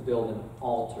to build an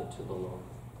altar to the Lord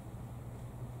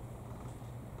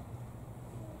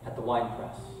at the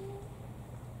winepress.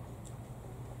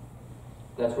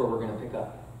 That's where we're going to pick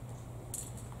up.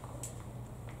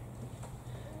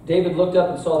 David looked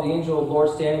up and saw the angel of the Lord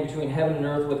standing between heaven and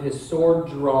earth with his sword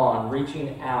drawn,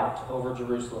 reaching out over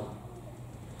Jerusalem.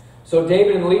 So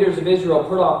David and the leaders of Israel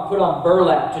put on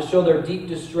burlap to show their deep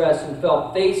distress and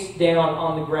fell face down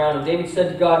on the ground. And David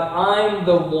said to God, I'm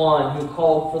the one who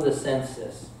called for the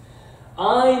census.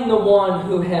 I'm the one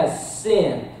who has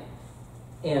sinned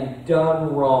and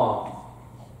done wrong.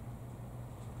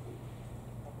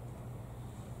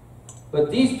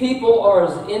 But these people are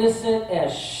as innocent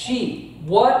as sheep.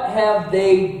 What have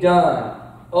they done?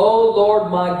 O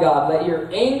Lord my God, let your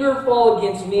anger fall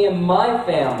against me and my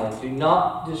family. Do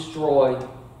not destroy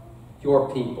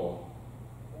your people.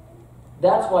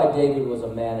 That's why David was a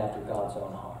man after God's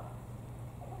own heart.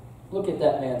 Look at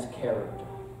that man's character.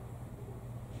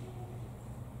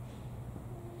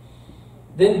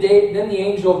 Then the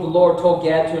angel of the Lord told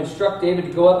Gad to instruct David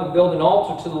to go up and build an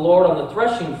altar to the Lord on the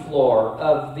threshing floor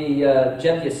of the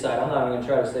Jebusite. I'm not even going to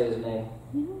try to say his name.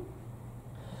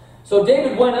 So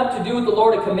David went up to do what the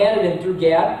Lord had commanded him through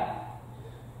Gad.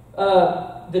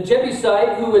 The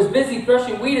Jebusite, who was busy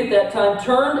threshing wheat at that time,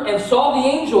 turned and saw the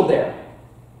angel there.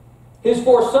 His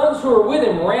 4 sons who were with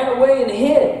him ran away and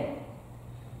hid.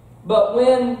 But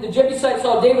when the Jebusite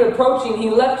saw David approaching, he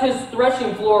left his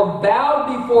threshing floor,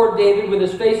 bowed before David with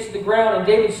his face to the ground, and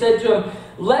David said to him,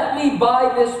 "Let me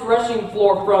buy this threshing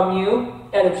floor from you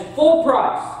at its full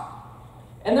price,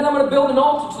 and then I'm going to build an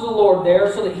altar to the Lord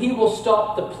there so that he will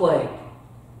stop the plague."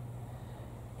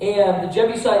 And the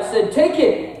Jebusite said, "Take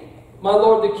it, my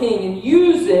lord the king, and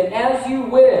use it as you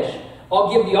wish.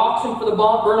 I'll give the oxen for the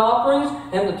burnt offerings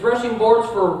and the threshing boards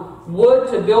for wood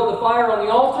to build the fire on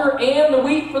the altar, and the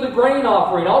wheat for the grain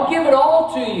offering. I'll give it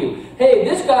all to you." Hey,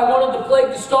 this guy wanted the plague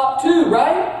to stop too,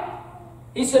 right?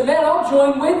 He said, "Man, I'll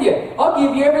join with you. I'll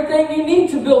give you everything you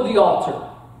need to build the altar."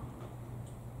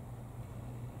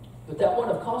 But that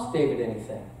wouldn't have cost David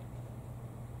anything.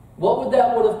 What would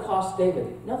that have cost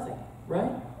David? Nothing,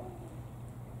 right?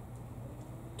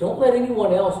 Don't let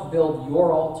anyone else build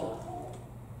your altar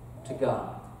to God.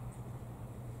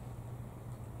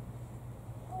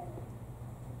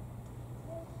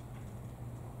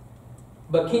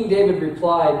 But King David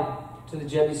replied to the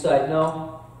Jebusite,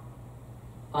 "No,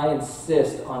 I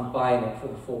insist on buying it for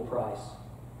the full price.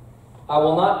 I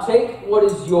will not take what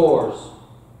is yours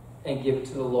and give it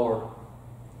to the Lord.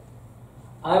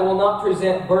 I will not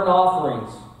present burnt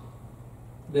offerings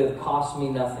that have cost me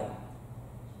nothing."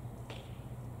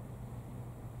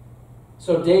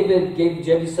 So David gave the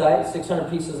Jebusite 600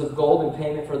 pieces of gold in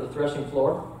payment for the threshing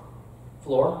floor.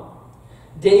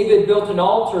 David built an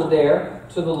altar there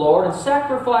to the Lord and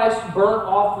sacrificed burnt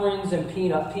offerings and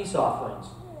peace offerings.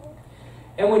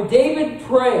 And when David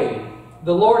prayed,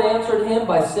 the Lord answered him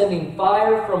by sending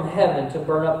fire from heaven to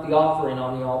burn up the offering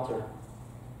on the altar.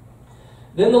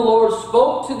 Then the Lord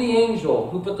spoke to the angel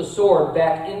who put the sword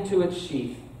back into its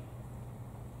sheath.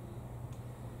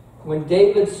 When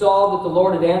David saw that the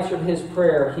Lord had answered his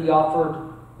prayer, he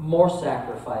offered more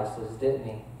sacrifices, didn't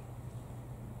he?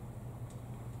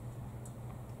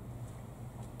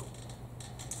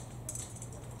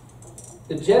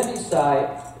 The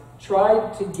Jebusite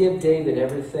tried to give David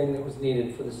everything that was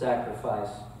needed for the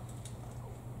sacrifice.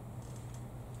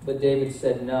 But David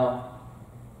said, "No,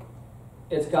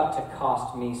 it's got to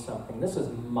cost me something. This is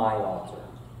my altar.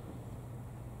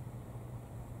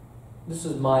 This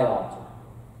is my altar."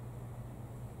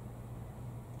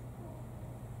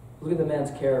 Look at the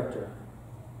man's character.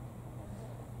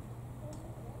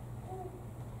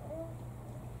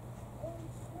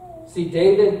 See,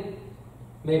 David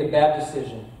made a bad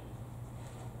decision.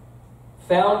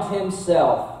 Found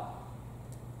himself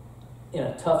in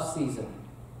a tough season.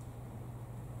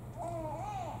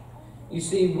 You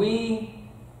see, we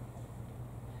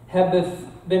have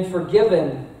been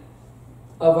forgiven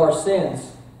of our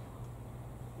sins.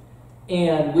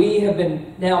 And we have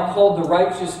been now called the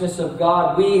righteousness of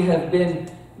God. We have been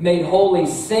made holy.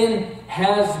 Sin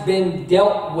has been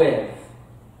dealt with.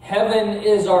 Heaven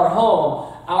is our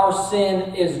home. Our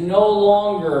sin is no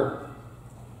longer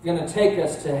going to take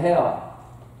us to hell.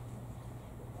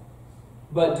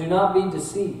 But do not be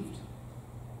deceived.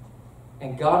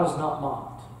 And God is not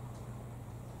mocked.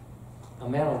 A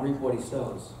man will reap what he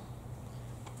sows.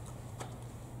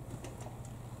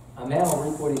 A man will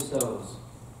reap what he sows.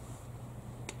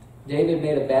 David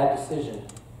made a bad decision.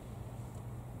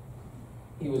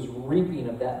 He was reaping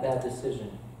of that bad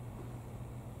decision.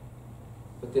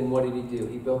 But then what did he do?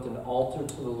 He built an altar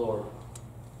to the Lord.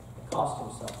 It cost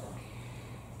him something.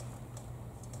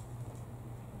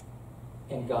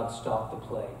 And God stopped the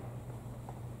plague.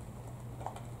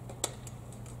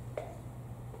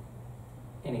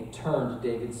 And he turned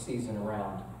David's season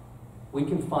around. We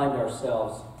can find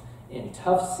ourselves in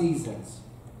tough seasons,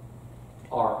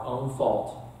 our own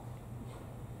fault.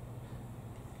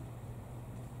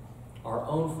 Our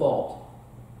own fault.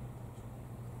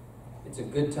 It's a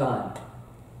good time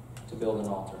to build an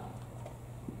altar.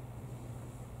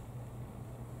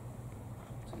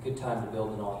 It's a good time to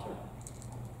build an altar.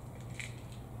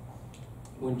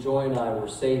 When Joy and I were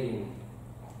saving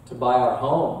to buy our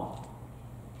home,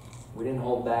 we didn't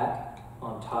hold back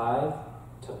on tithe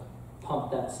to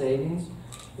pump that savings.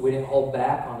 We didn't hold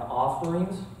back on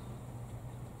offerings.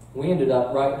 We ended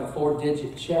up writing a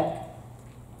 4-digit check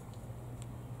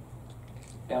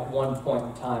at one point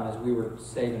in time as we were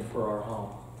saving for our home.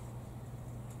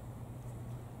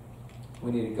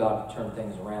 We needed God to turn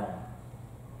things around.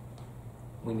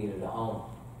 We needed a home.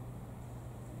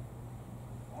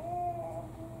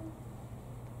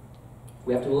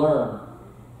 We have to learn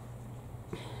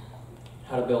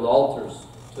how to build altars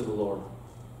to the Lord.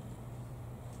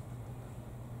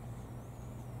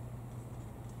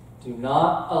 Do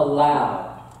not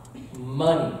allow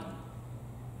money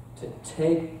to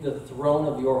take the throne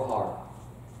of your heart.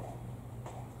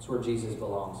 That's where Jesus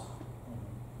belongs.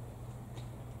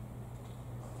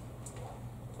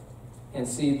 And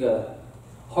see, the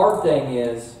hard thing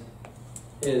is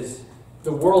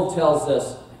the world tells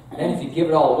us, man, if you give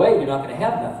it all away, you're not going to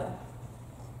have nothing.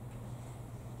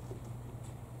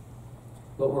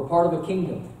 But we're part of a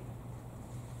kingdom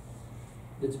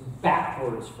that's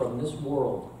backwards from this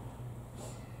world.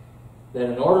 That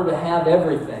in order to have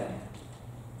everything,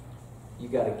 you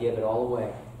got to give it all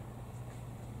away.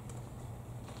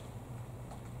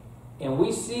 And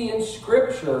we see in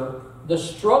Scripture the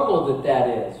struggle that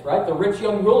is, right? The rich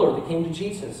young ruler that came to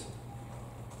Jesus.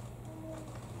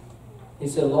 He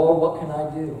said, Lord, what can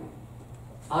I do?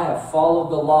 I have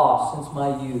followed the law since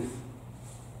my youth.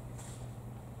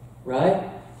 Right?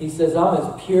 He says, I'm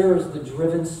as pure as the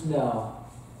driven snow.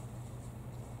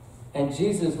 And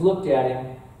Jesus looked at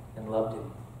him and loved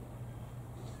him.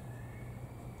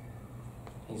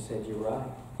 He said, you're right.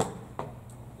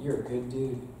 You're a good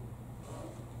dude.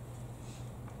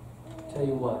 Tell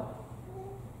you what,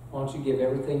 why don't you give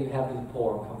everything you have to the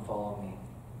poor and come follow me?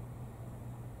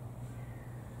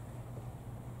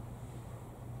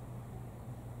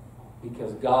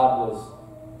 Because God was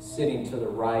sitting to the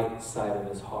right side of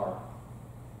his heart.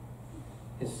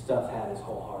 His stuff had his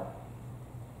whole heart.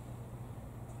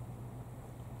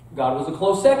 God was a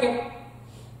close second.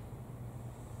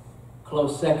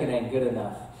 Close second ain't good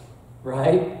enough,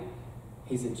 right?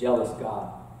 He's a jealous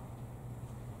God.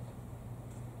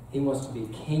 He wants to be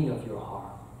king of your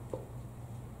heart.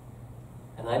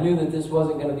 And I knew that this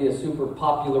wasn't going to be a super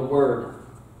popular word.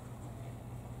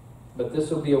 But this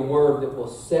will be a word that will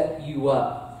set you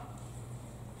up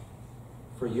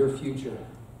for your future.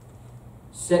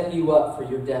 Set you up for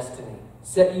your destiny.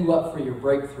 Set you up for your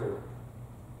breakthrough.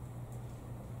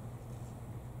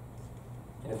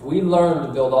 And if we learn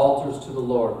to build altars to the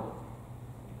Lord,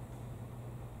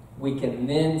 we can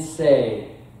then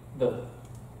say the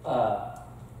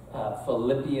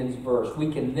Philippians verse.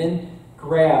 We can then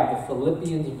grab the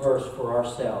Philippians verse for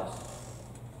ourselves.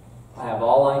 I have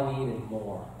all I need and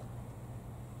more.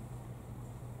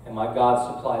 And my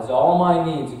God supplies all my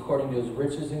needs according to his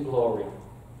riches and glory.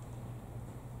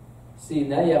 See,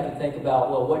 now you have to think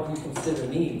about, well, what do you consider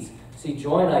needs? See,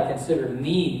 Joy and I consider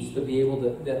needs to be able to,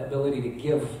 the ability to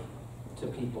give to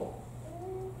people.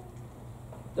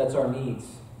 That's our needs.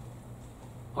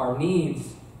 Our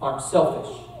needs aren't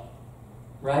selfish,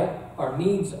 right? Our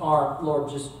needs aren't, Lord,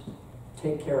 just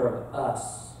take care of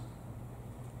us.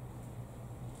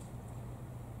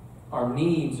 Our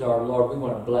needs are, Lord, we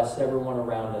want to bless everyone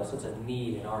around us. It's a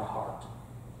need in our heart.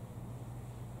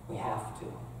 We have to.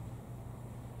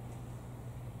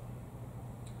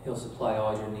 He'll supply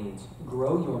all your needs.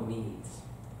 Grow your needs.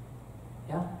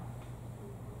 Yeah?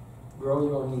 Grow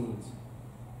your needs.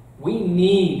 We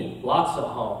need lots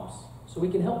of homes so we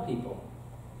can help people.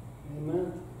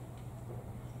 Amen.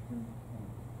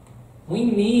 We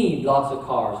need lots of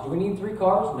cars. Do we need 3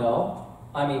 cars? No.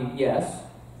 I mean, yes.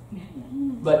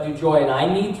 But do Joy and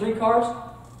I need 3 cars?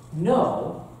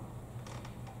 No.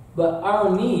 But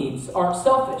our needs aren't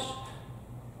selfish.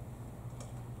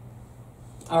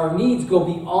 Our needs go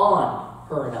beyond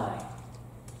her and I.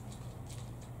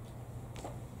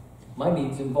 My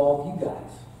needs involve you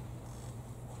guys.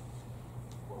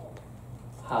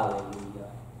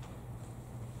 Hallelujah.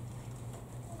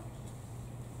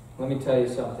 Let me tell you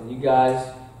something. You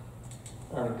guys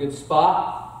are in a good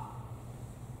spot.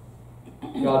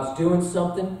 God's doing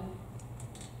something.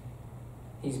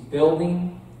 He's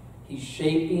building. He's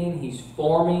shaping. He's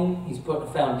forming. He's putting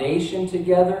a foundation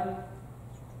together.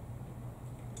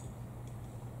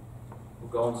 We're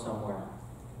going somewhere.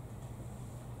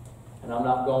 And I'm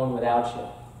not going without you.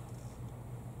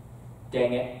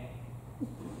 Dang it.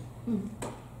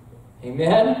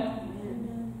 Amen?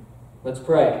 Amen. Let's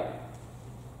pray.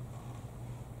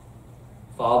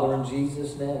 Father, in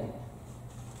Jesus' name,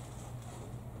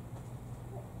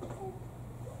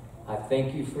 I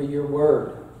thank you for your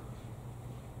word.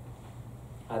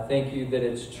 I thank you that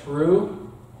it's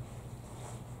true.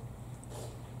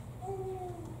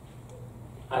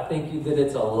 I thank you that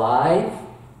it's alive.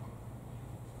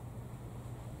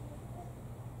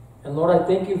 And Lord, I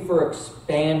thank you for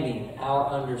expanding our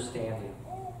understanding.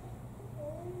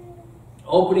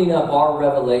 Opening up our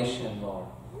revelation, Lord.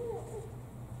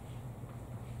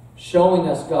 Showing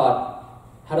us, God,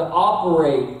 how to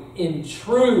operate in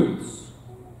truths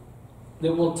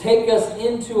that will take us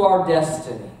into our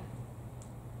destiny.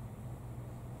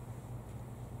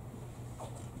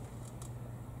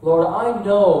 Lord, I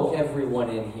know everyone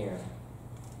in here.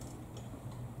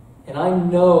 And I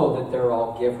know that they're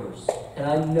all givers. And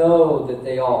I know that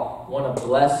they all want to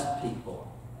bless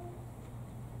people.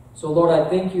 So, Lord, I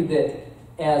thank you that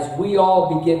as we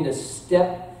all begin to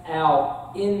step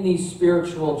out in these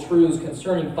spiritual truths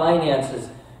concerning finances,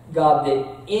 God, that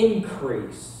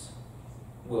increase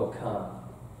will come.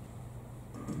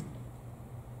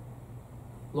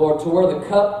 Lord, to where the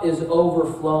cup is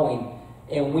overflowing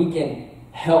and we can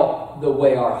help the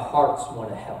way our hearts want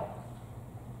to help.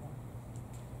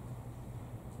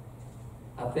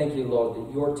 I thank you, Lord,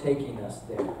 that you're taking us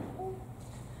there.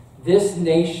 This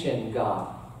nation,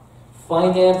 God,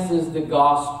 finances the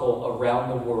gospel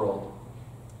around the world.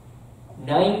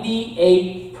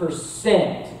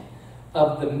 98%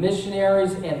 of the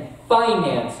missionaries and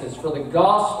finances for the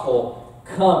gospel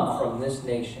come from this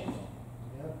nation.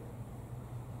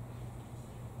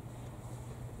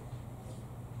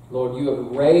 Lord, you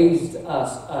have raised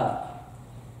us up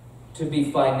to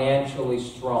be financially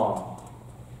strong,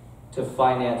 to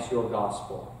finance your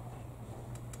gospel.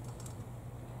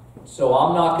 So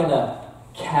I'm not going to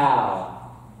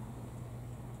cow.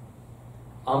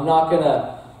 I'm not going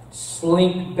to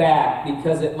slink back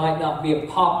because it might not be a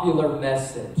popular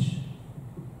message,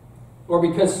 or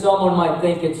because someone might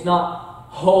think it's not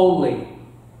holy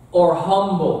or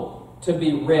humble to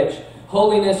be rich.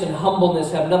 Holiness and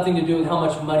humbleness have nothing to do with how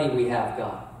much money we have,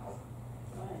 God.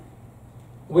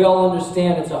 We all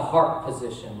understand it's a heart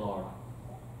position, Lord.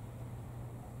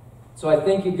 So I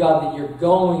thank you, God, that you're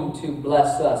going to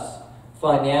bless us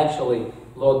financially,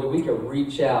 Lord, that we can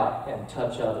reach out and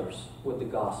touch others with the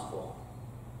gospel.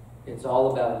 It's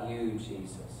all about you,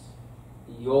 Jesus.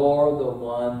 You're the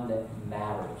one that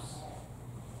matters.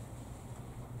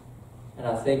 And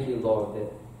I thank you, Lord,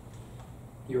 that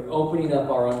you're opening up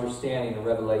our understanding and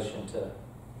revelation to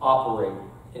operate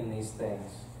in these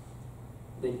things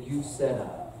that you set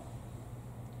up.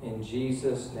 In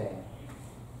Jesus' name.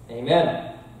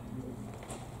 Amen.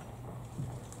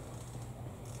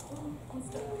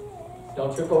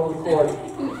 Don't trip over the cord.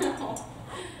 No.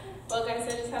 Well, guys,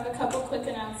 I just have a couple quick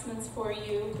announcements for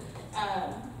you.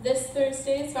 This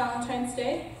Thursday is Valentine's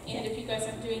Day, and if you guys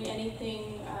aren't doing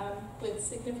anything with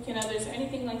significant others or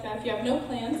anything like that, if you have no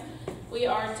plans, we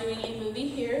are doing a movie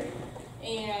here,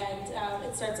 and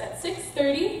it starts at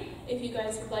 6:30. If you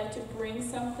guys would like to bring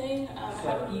something, Eating at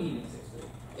 6:30.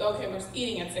 Okay, we're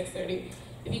eating at 6:30.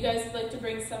 If you guys would like to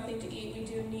bring something to eat, we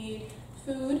do need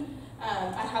food.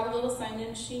 I have a little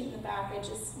sign-in sheet in the back. I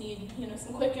just need,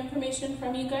 some quick information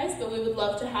from you guys, but we would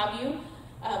love to have you.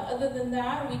 Other than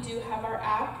that, we do have our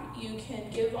app. You can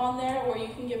give on there, or you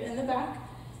can give in the back.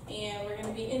 And we're going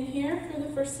to be in here for the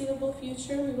foreseeable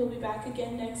future. We will be back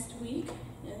again next week,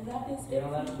 and that is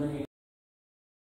it.